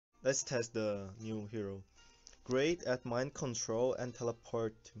Let's test the new hero. Great at mind control and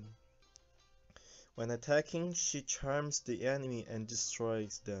teleporting. When attacking, she charms the enemy and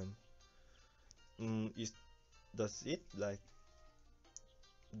destroys them. Does it like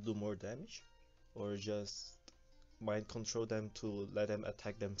do more damage? Or just mind control them to let them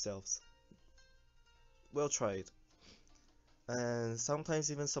attack themselves? We'll try it. And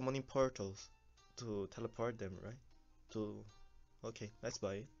sometimes even summoning portals to teleport them, right? To Okay, let's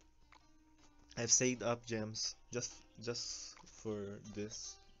buy it. I've saved up gems just for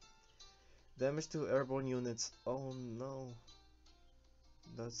this. Damage to airborne units. Oh no,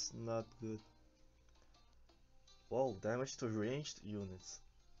 that's not good. Whoa, damage to ranged units.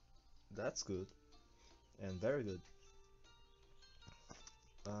 That's good and very good.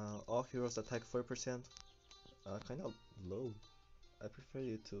 All heroes attack 4%. Kind of low. I prefer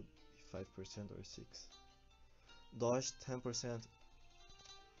it to be 5% or 6. Dodge 10%.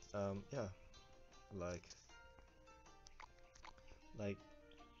 Yeah, like like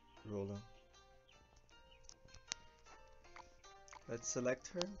Roland. Let's select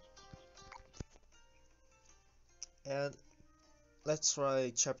her and let's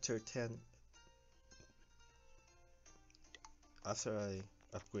try chapter 10 after I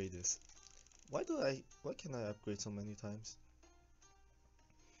upgrade this. Why can I upgrade so many times?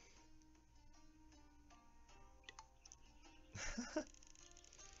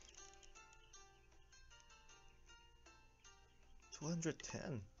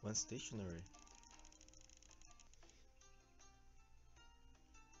 210 when stationary.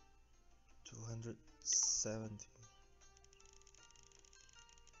 270.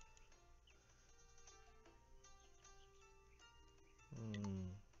 Hmm.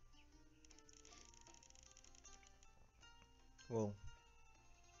 Well,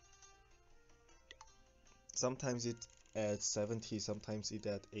 sometimes it adds 70, sometimes it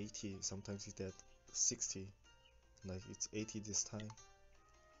adds 80, sometimes it adds 60. Like it's 80 this time.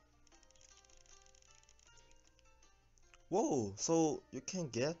 Whoa, so you can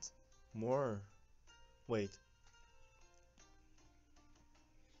get more. Wait,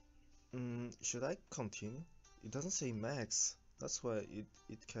 should I continue? It doesn't say max. That's why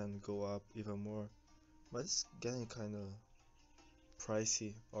it can go up even more. But it's getting kind of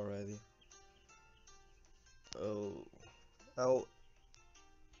pricey already. Oh, I'll.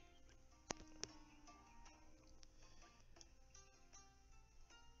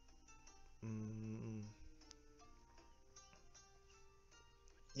 Mm,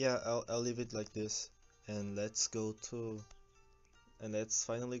 yeah, I'll leave it like this, and let's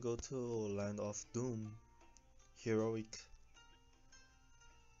finally go to Land of Doom. Heroic.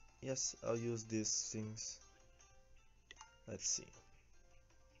 Yes, I'll use these things. Let's see.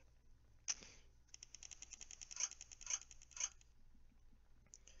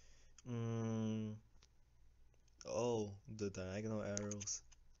 Mm, oh, the diagonal arrows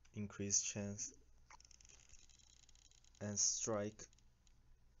increase chance and strike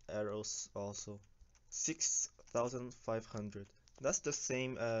arrows also. 6,500. That's the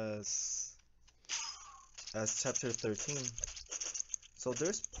same as chapter 13. So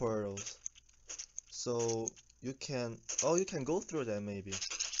there's portals. So you can go through them maybe.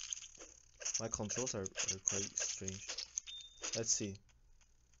 My controls are quite strange. Let's see.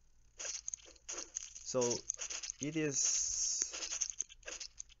 So it is.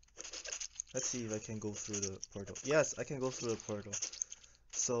 Let's see if I can go through the portal. Yes, I can go through the portal.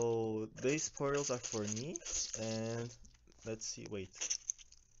 So these portals are for me, and let's see. Wait,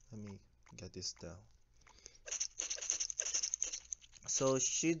 let me get this down. So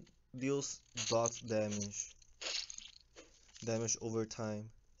she deals dot damage over time,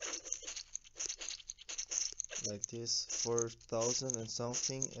 like this, 4,000 and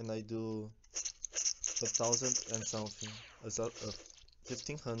something, and I do 1,000 and something,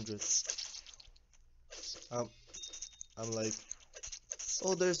 1,500. Um, I'm like,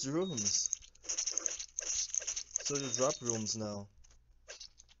 oh, there's rooms. So you drop rooms now.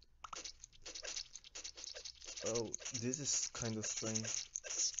 Oh, this is kind of strange.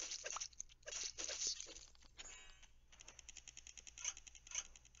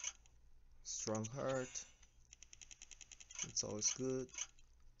 Strong heart. It's always good.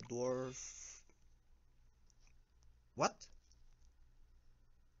 Dwarf. What?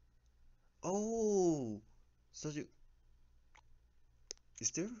 Oh, so you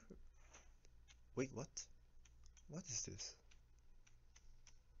is there? Wait, what? What is this?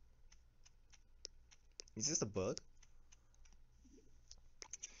 Is this a bug?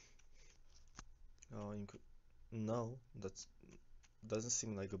 Oh, no, that doesn't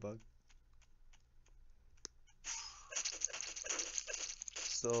seem like a bug.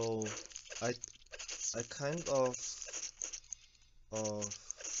 So I I kind of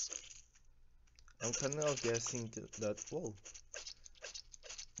I'm kind of guessing that whoa,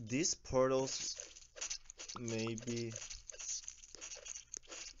 these portals maybe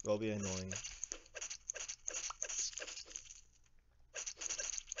will be annoying.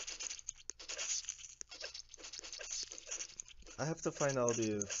 I have to find out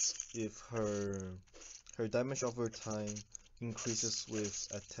if her damage over time increases with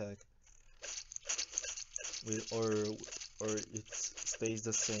attack with or it stays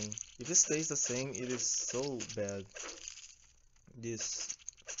the same. If it stays the same, it is so bad. This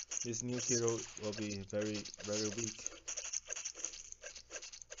this new hero will be very weak.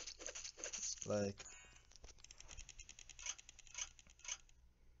 Like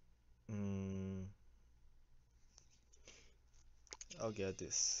mm, I'll get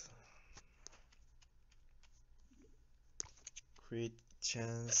this. Crit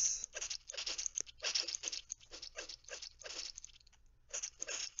chance.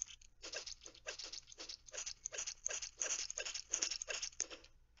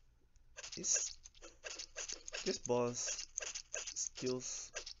 This this boss still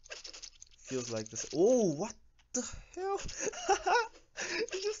feels like this. Oh, what the hell?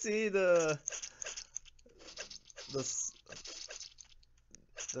 Did you see the s-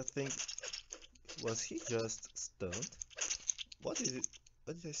 the thing? Was he just stunned? What did it?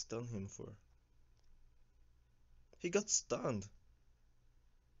 What did I stun him for? He got stunned.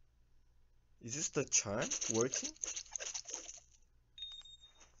 Is this the charm working?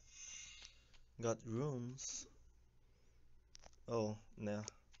 Got rooms. Oh, nah.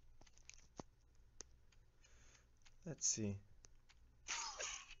 Let's see.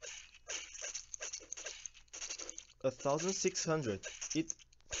 1,600. It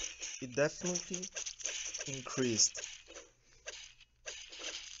it definitely increased,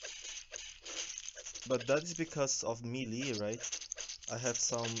 but that is because of melee, right? I have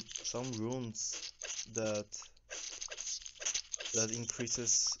some runes that that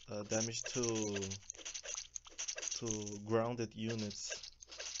increases damage to grounded units.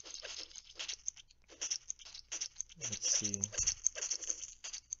 Let's see.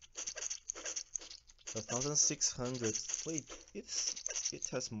 1,600. Wait, it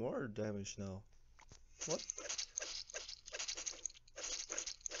has more damage now. What?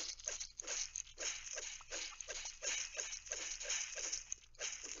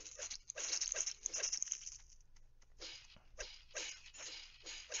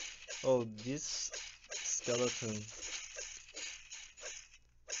 Oh, this skeleton.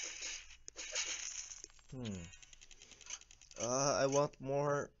 Hmm. I want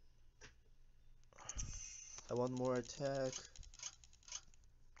more. I want more attack.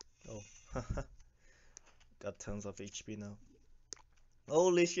 Oh, got tons of HP now.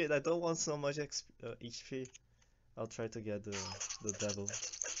 Holy shit! I don't want so much HP. I'll try to get the devil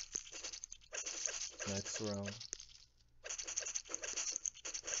next round.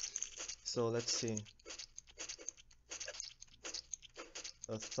 So let's see.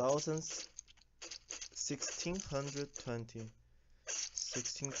 1,000, 1,620,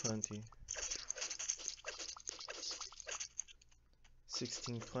 1,620,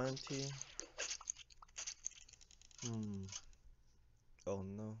 1,620. Hmm. Oh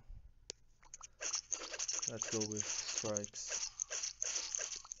no. Let's go with strikes.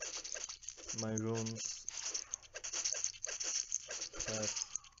 My runes have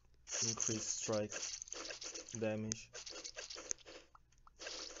increased strike damage.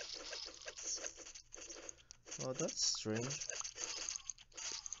 Oh, that's strange.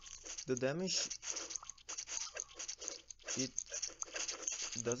 The damage, it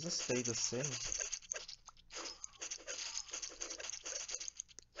doesn't stay the same.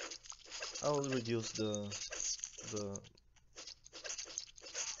 I'll reduce the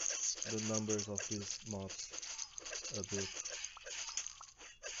the numbers of these mobs a bit.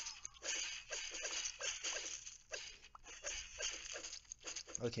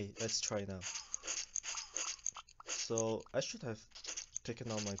 Okay, let's try now. So I should have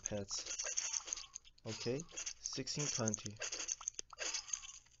taken out my pets. Okay, 1620,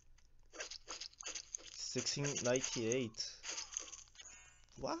 1698.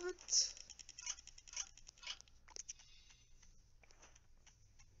 What?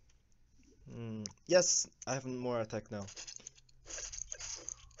 Yes, I have more attack now.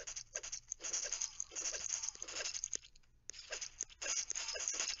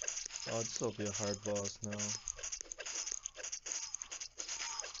 Oh, this will be a hard boss now.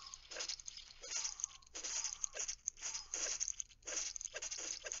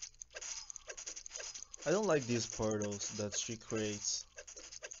 I don't like these portals that she creates.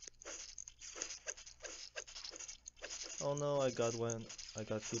 Oh no, I got one. I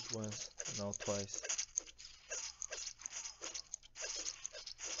got hit once, now twice.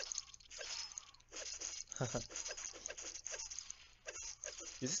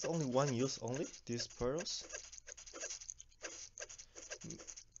 Is this only one use only? These pearls?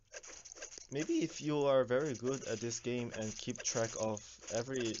 Maybe if you are very good at this game and keep track of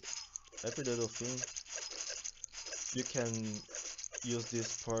every little thing, you can use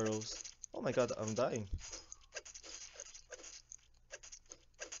these pearls. Oh my god, I'm dying.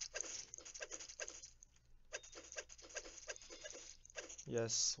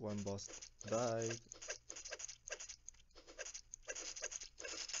 Yes, one boss died.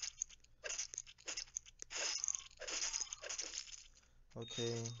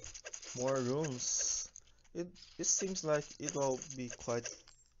 Okay, more runes. It it seems like it will be quite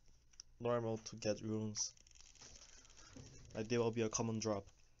normal to get runes. Like they will be a common drop.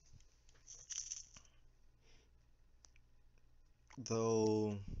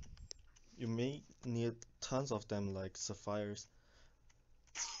 Though you may need tons of them like sapphires.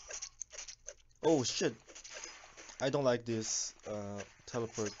 Oh shit! I don't like this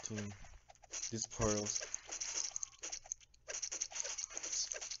teleporting these pearls.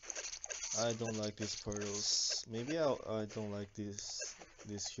 I don't like these pearls. Maybe I don't like this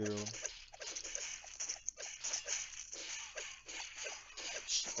hero.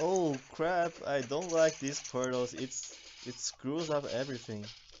 Oh crap! I don't like these pearls. It screws up everything.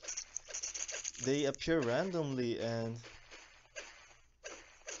 They appear randomly and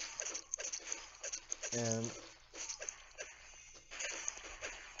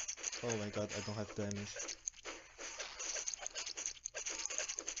oh my god, I don't have damage.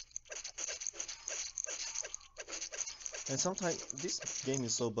 And sometimes this game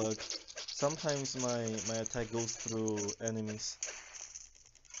is so bugged. Sometimes my attack goes through enemies.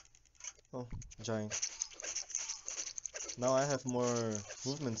 Oh, giant. Now I have more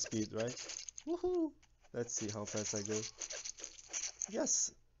movement speed, right? Woohoo! Let's see how fast I go.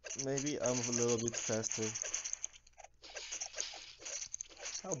 Yes, maybe I'm a little bit faster.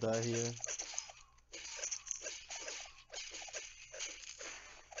 I'll die here.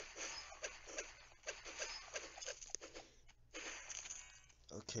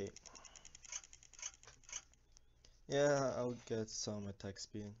 Okay. Yeah, I'll get some attack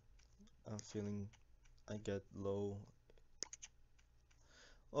speed. I'm feeling I get low.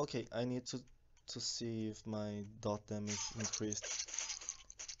 Okay, I need to see if my dot damage increased.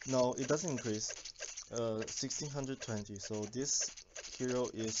 No, it doesn't increase. 1620. So this hero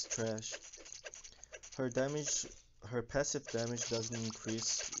is trash. Her damage, her passive damage doesn't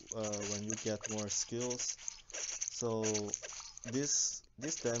increase when you get more skills. So this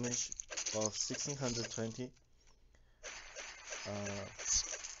damage of 1620 uh,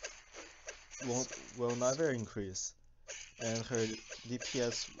 won't will never increase, and her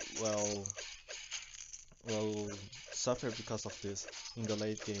DPS will suffer because of this in the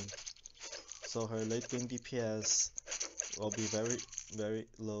late game. So her late game DPS will be very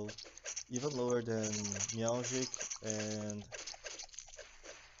low, even lower than Meowshic and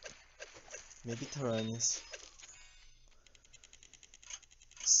maybe Tyrannus.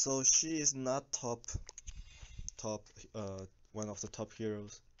 So she is not top one of the top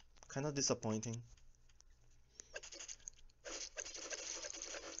heroes. Kind of disappointing.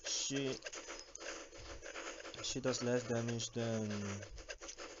 She she does less damage than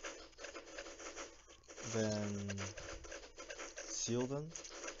Sylvan.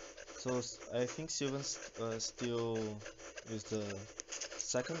 So I think Sylvan still is the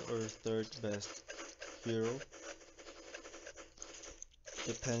second or third best hero,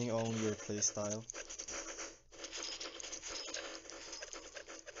 depending on your playstyle.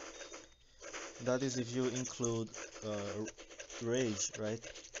 That is if you include Rage, right?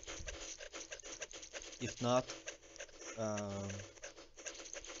 If not, um,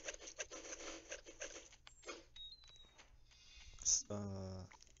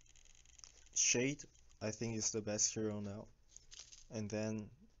 Shade, I think is the best hero now. And then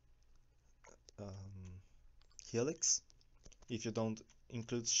um, Helix, if you don't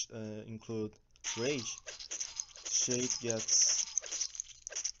include Rage, Shade gets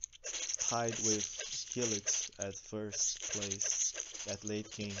tied with Helix at first place at late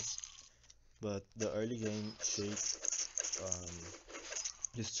game, but the early game Shade um,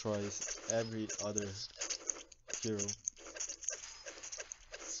 destroys every other hero.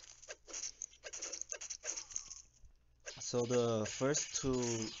 So the first two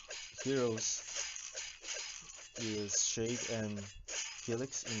heroes is Shade and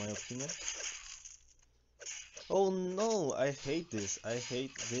Helix in my opinion. Oh no, I hate this. I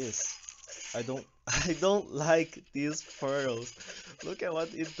hate this. I don't I don't like these pearls. Look at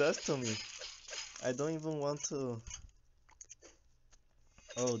what it does to me. I don't even want to.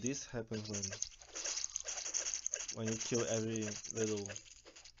 Oh, this happens when you kill every little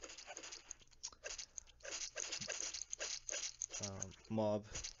mob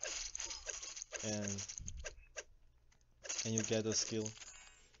and you get a skill.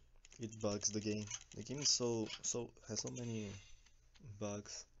 It bugs the game. The game is has so many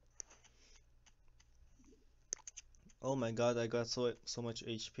bugs. Oh my god, I got so much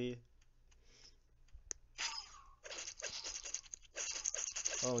HP.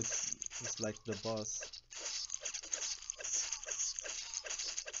 Oh, it's like the boss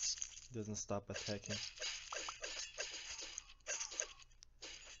doesn't stop attacking.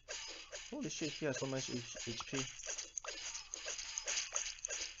 Holy shit, he has so much HP.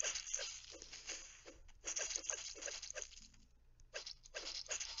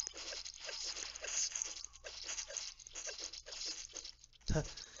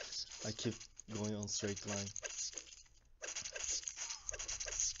 I keep going on straight line.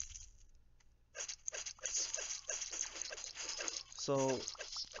 So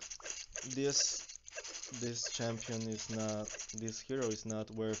this champion is not, this hero is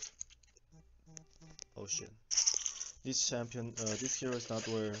not worth. Oh shit. This hero is not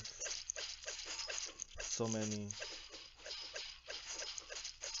worth so many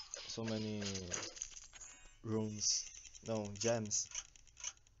runes. No, gems.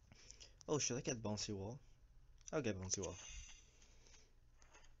 Oh, should I get bouncy wall? I'll get bouncy wall.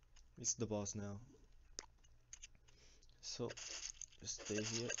 It's the boss now. So just stay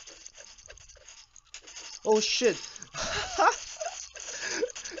here. Oh shit!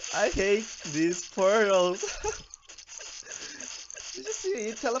 I hate these portals. Did you see?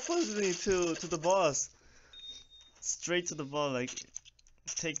 It teleports me to the boss. Straight to the boss, like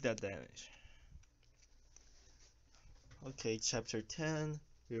take that damage. Okay, chapter 10,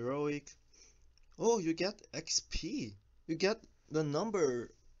 heroic. Oh, you get XP. You get the number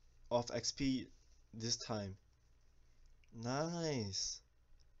of XP this time. Nice.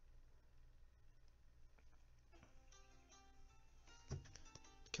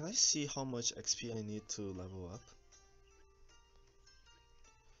 Can I see how much XP I need to level up?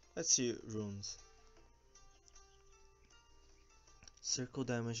 Let's see runes. Circle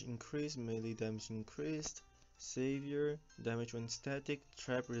damage increased, melee damage increased, savior, damage when static,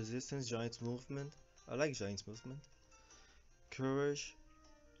 trap resistance, giant's movement. I like giant's movement. Courage.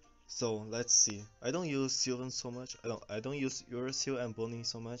 So let's see. I don't use Sylvan so much. I don't use Uracil and Bonnie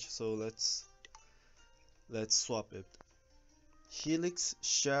so much. So let's swap it. Helix,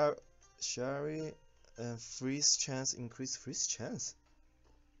 Shari, and freeze chance increase. Freeze chance?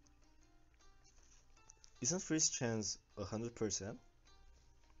 Isn't freeze chance 100%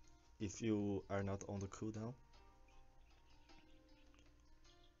 if you are not on the cooldown?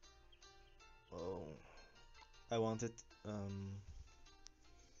 Oh, I wanted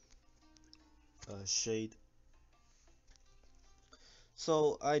shade.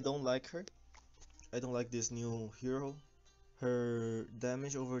 So I don't like her. I don't like this new hero. Her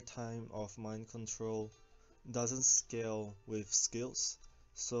damage over time of mind control doesn't scale with skills,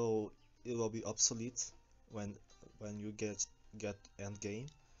 so it will be obsolete when you get end game.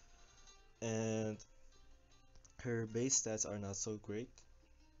 And her base stats are not so great.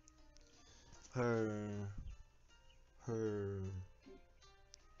 Her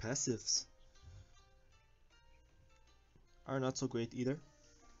passives are not so great either.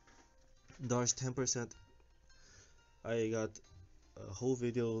 Dodge 10%. I got whole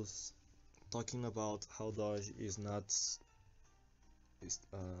videos talking about how dodge is not is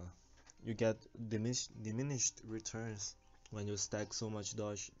you get diminished returns when you stack so much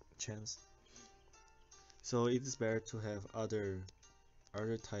dodge chance. So it is better to have other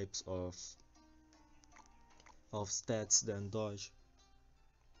types of stats than dodge.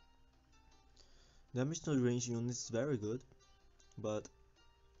 Damage to range units is very good, but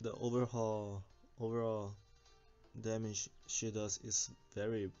the overall damage she does is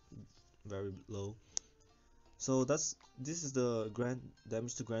very low. So this is the grand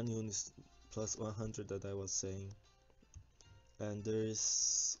damage to grand units plus 100 that I was saying. And there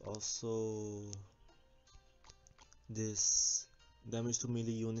is also this damage to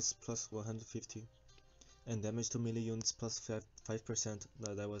melee units plus 150 and damage to melee units plus 5%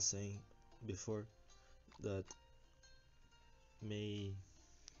 that I was saying before, that may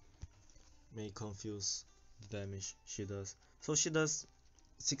confuse damage she does. So she does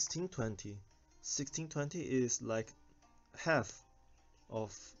 1620. 1620 is like half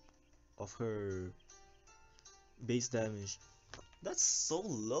of her base damage. That's so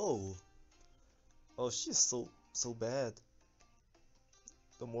low. Oh, she's so bad.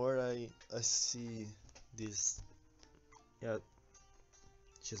 The more I see this, yeah,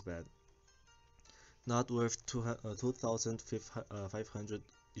 she's bad. Not worth 2,500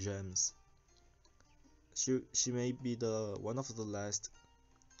 gems. She may be the one of the last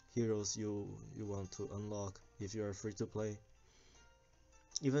heroes you want to unlock if you are free to play.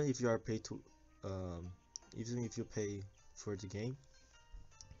 Even if you are paid to, um, even if you pay for the game,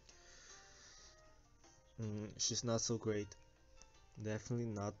 she's not so great. Definitely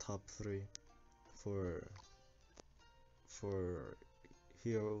not top three for for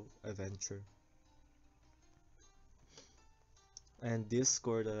hero adventure. And this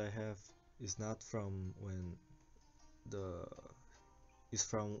score that I have is not from when the is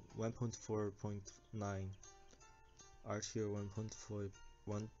from 1.4.9, Archero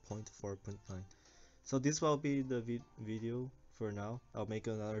 1.4.9. So this will be the video for now. I'll make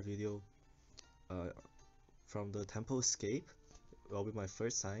another video uh, from the Temple Escape. Will be my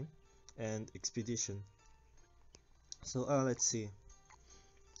first time, and Expedition. So let's see.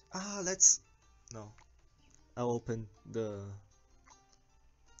 Let's no. I'll open the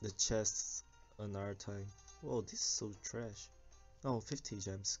chests another time. Whoa, this is so trash. Oh, 50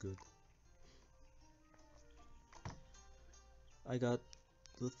 gems, good. I got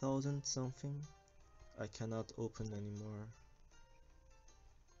 2000 something. I cannot open anymore.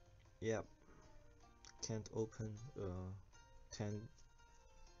 Yep, can't open 10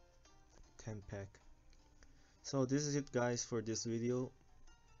 10 pack. So this is it guys for this video,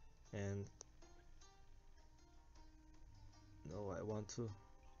 and no, I want to.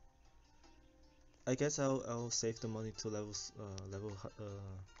 I guess I'll save the money to level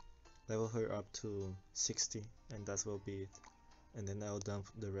her up to 60, and that will be it. And then I'll dump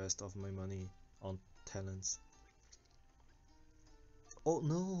the rest of my money on talents. Oh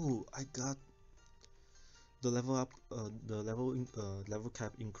no, I got the level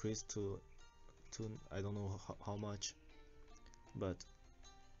cap increased to I don't know how much, but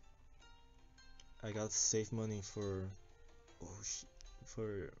I got save money for oh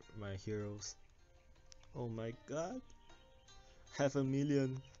for my heroes. Oh my god, half a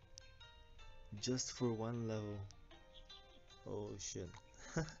million just for one level. Oh shit.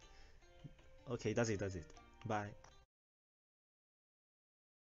 Okay, that's it. Bye.